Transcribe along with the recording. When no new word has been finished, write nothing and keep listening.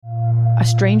a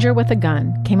stranger with a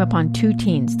gun came upon 2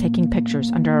 teens taking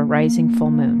pictures under a rising full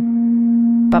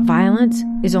moon. But violence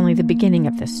is only the beginning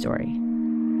of this story.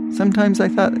 Sometimes I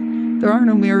thought, there are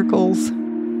no miracles.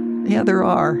 Yeah, there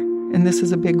are, and this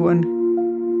is a big one.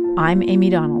 I'm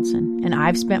Amy Donaldson, and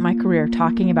I've spent my career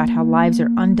talking about how lives are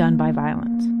undone by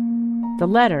violence. The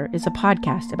Letter is a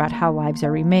podcast about how lives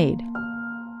are remade.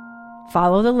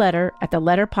 Follow The Letter at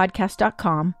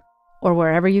theletterpodcast.com or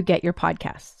wherever you get your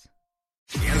podcasts.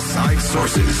 Inside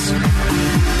Sources.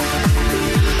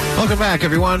 Welcome back,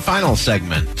 everyone. Final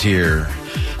segment here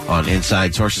on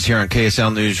Inside Sources here on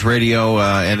KSL News Radio.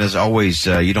 And as always,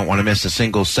 you don't want to miss a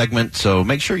single segment, so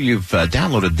make sure you've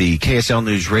downloaded the KSL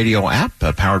News Radio app,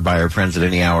 powered by our friends at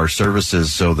Any Hour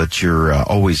Services, so that you're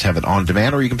always have it on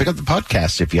demand, or you can pick up the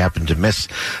podcast if you happen to miss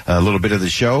a little bit of the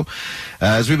show.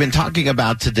 As we've been talking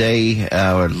about today,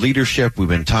 leadership, we've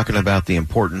been talking about the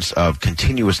importance of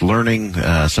continuous learning,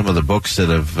 some of the books that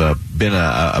have been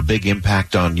a big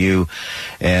impact on you.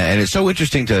 And it's so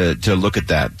interesting to look at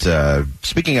that.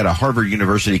 Speaking at a Harvard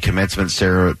University commencement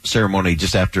ceremony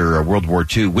just after World War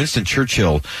II, Winston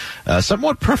Churchill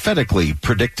somewhat prophetically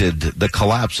predicted the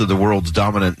collapse of the world's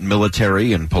dominant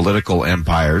military and political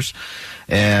empires,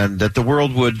 and that the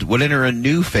world would enter a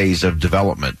new phase of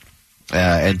development.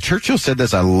 And Churchill said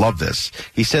this, I love this.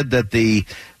 He said that the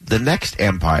next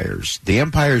empires, the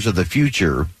empires of the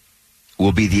future,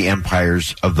 will be the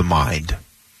empires of the mind.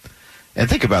 And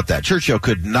think about that. Churchill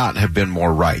could not have been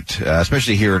more right,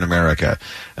 especially here in America.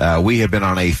 We have been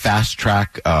on a fast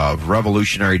track of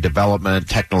revolutionary development,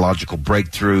 technological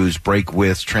breakthroughs,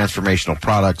 breakwiths, transformational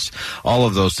products. All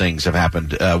of those things have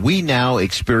happened. We now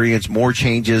experience more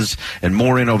changes and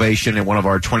more innovation in one of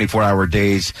our 24-hour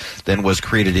days than was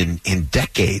created in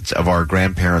decades of our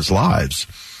grandparents' lives.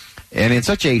 And in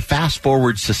such a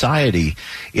fast-forward society,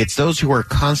 it's those who are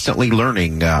constantly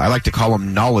learning, I like to call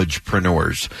them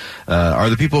knowledgepreneurs, are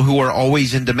the people who are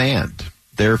always in demand.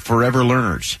 They're forever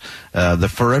learners. The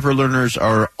forever learners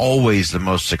are always the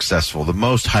most successful, the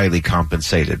most highly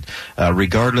compensated,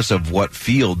 regardless of what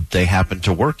field they happen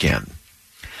to work in.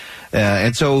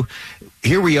 And so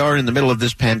here we are in the middle of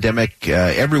this pandemic.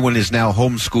 Everyone is now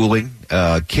homeschooling.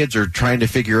 Kids are trying to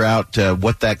figure out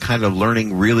what that kind of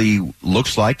learning really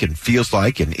looks like and feels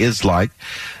like and is like.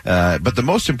 But the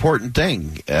most important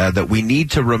thing that we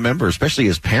need to remember, especially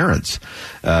as parents,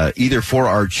 either for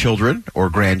our children or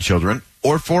grandchildren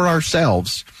or for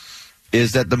ourselves,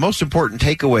 is that the most important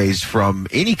takeaways from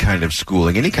any kind of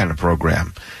schooling, any kind of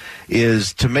program,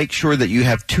 is to make sure that you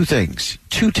have 2 things,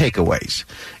 2 takeaways.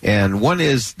 And one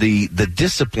is the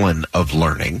discipline of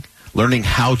learning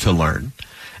how to learn.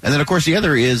 And then, of course, the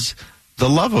other is the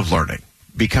love of learning,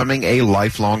 becoming a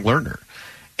lifelong learner.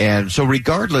 And so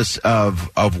regardless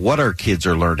of what our kids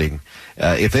are learning,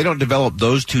 if they don't develop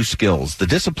those 2 skills, the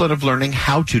discipline of learning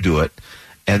how to do it,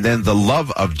 and then the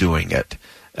love of doing it,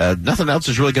 nothing else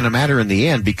is really going to matter in the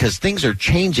end, because things are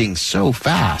changing so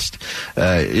fast.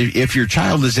 If your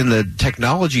child is in the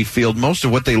technology field, most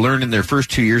of what they learn in their first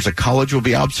 2 years of college will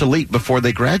be obsolete before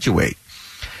they graduate.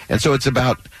 And so it's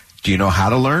about, do you know how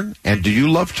to learn? And do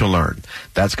you love to learn?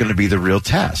 That's going to be the real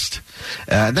test.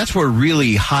 And that's where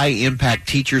really high-impact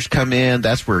teachers come in.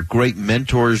 That's where great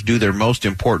mentors do their most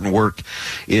important work,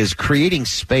 is creating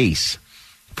space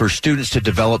for students to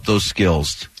develop those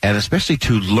skills, and especially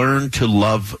to learn to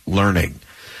love learning.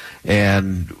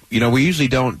 And, we usually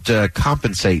don't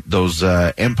compensate those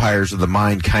empires of the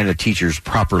mind kind of teachers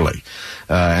properly.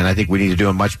 And I think we need to do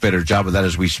a much better job of that.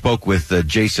 As we spoke with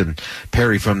Jason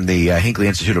Perry from the Hinckley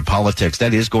Institute of Politics,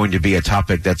 that is going to be a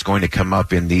topic that's going to come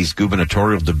up in these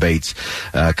gubernatorial debates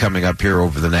coming up here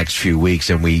over the next few weeks.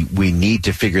 And we need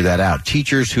to figure that out.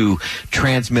 Teachers who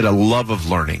transmit a love of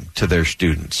learning to their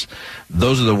students,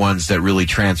 those are the ones that really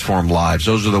transform lives.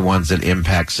 Those are the ones that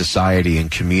impact society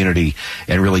and community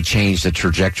and really change the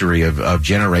trajectory of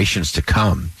generations to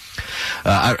come.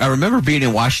 I remember being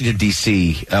in Washington,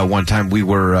 D.C. One time. We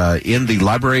were in the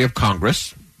Library of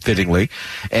Congress, fittingly,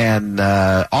 and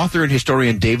author and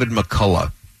historian David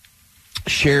McCullough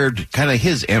shared kind of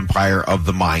his empire of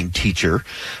the mind teacher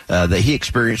that he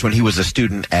experienced when he was a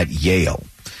student at Yale.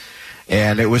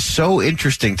 And it was so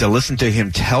interesting to listen to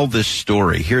him tell this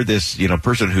story, hear this,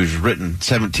 person who's written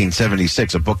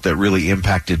 1776, a book that really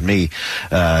impacted me,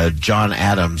 John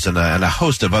Adams, and a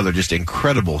host of other just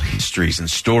incredible histories and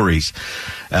stories.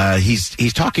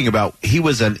 He's talking about, he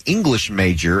was an English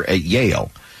major at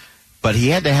Yale, but he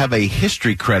had to have a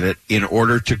history credit in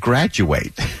order to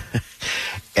graduate.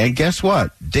 And guess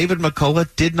what? David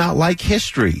McCullough did not like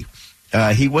history.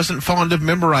 He wasn't fond of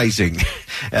memorizing,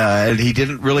 and he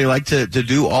didn't really like to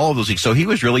do all of those things. So he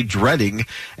was really dreading,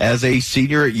 as a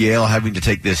senior at Yale, having to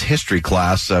take this history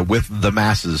class with the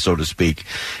masses, so to speak.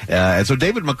 And so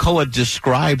David McCullough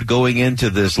described going into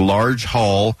this large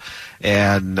hall,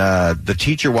 and the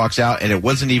teacher walks out, and it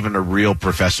wasn't even a real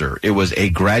professor. It was a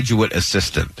graduate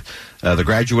assistant. The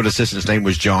graduate assistant's name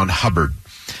was John Hubbard.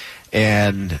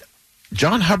 And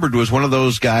John Hubbard was one of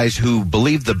those guys who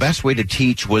believed the best way to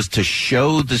teach was to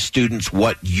show the students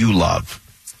what you love.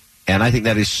 And I think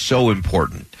that is so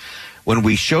important. When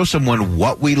we show someone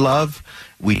what we love,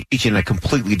 we teach in a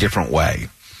completely different way.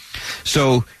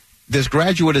 So this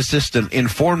graduate assistant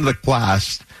informed the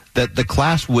class that the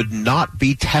class would not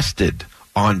be tested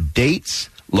on dates,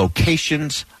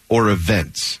 locations, or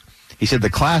events. He said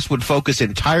the class would focus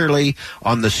entirely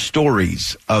on the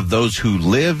stories of those who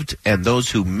lived and those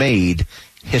who made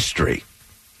history.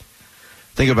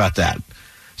 Think about that.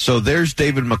 So there's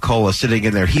David McCullough sitting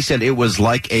in there. He said it was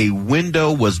like a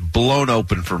window was blown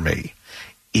open for me.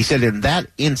 He said in that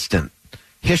instant,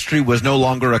 history was no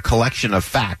longer a collection of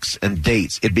facts and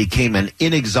dates. It became an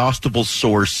inexhaustible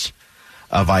source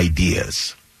of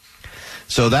ideas.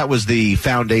 So that was the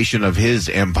foundation of his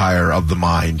empire of the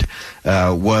mind,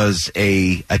 was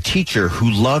a teacher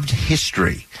who loved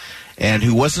history and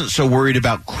who wasn't so worried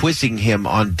about quizzing him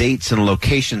on dates and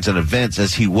locations and events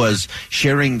as he was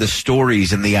sharing the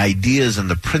stories and the ideas and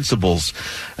the principles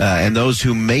and those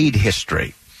who made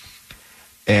history.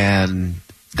 And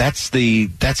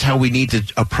that's how we need to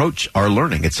approach our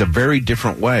learning. It's a very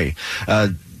different way.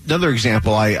 Another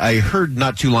example, I heard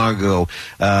not too long ago,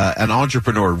 an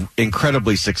entrepreneur,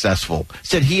 incredibly successful,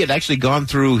 said he had actually gone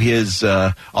through his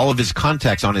all of his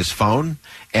contacts on his phone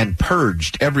and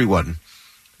purged everyone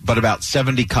but about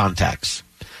 70 contacts.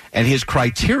 And his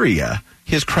criteria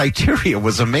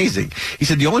was amazing. He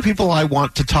said, the only people I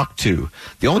want to talk to,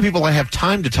 the only people I have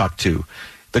time to talk to,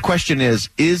 the question is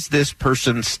this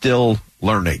person still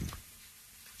learning?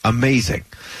 Amazing.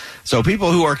 So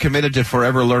people who are committed to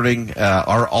forever learning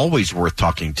are always worth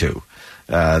talking to.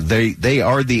 They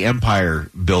are the empire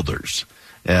builders.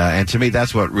 And to me,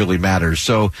 that's what really matters.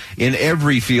 So in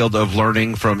every field of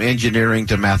learning, from engineering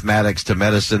to mathematics to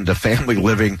medicine to family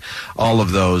living, all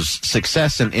of those,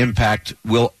 success and impact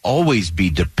will always be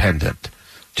dependent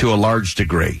to a large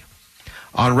degree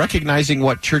on recognizing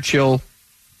what Churchill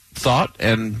thought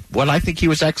and what I think he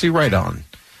was actually right on.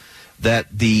 That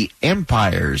the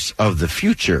empires of the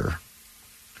future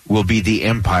will be the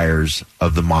empires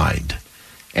of the mind,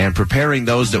 and preparing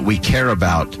those that we care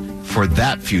about for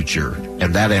that future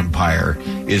and that empire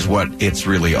is what it's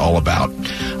really all about.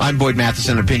 I'm Boyd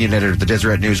Matheson, opinion editor of the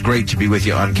Deseret News. Great to be with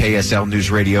you on KSL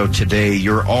News Radio today,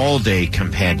 your all-day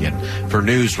companion for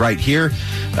news right here.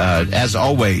 As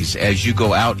always, as you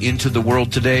go out into the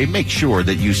world today, make sure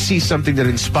that you see something that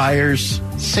inspires,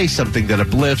 say something that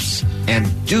uplifts,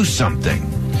 and do something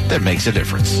that makes a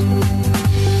difference.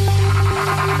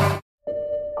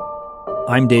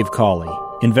 I'm Dave Cawley,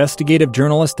 investigative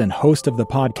journalist and host of the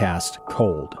podcast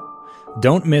Cold.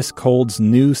 Don't miss Cold's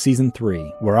new Season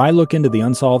 3, where I look into the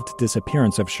unsolved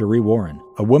disappearance of Cherie Warren,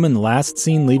 a woman last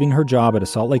seen leaving her job at a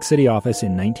Salt Lake City office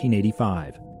in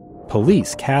 1985.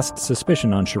 Police cast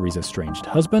suspicion on Cherie's estranged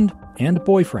husband and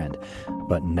boyfriend,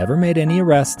 but never made any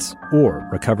arrests or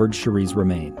recovered Cherie's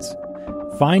remains.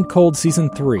 Find Cold Season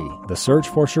 3, The Search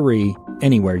for Cherie,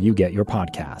 anywhere you get your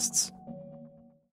podcasts.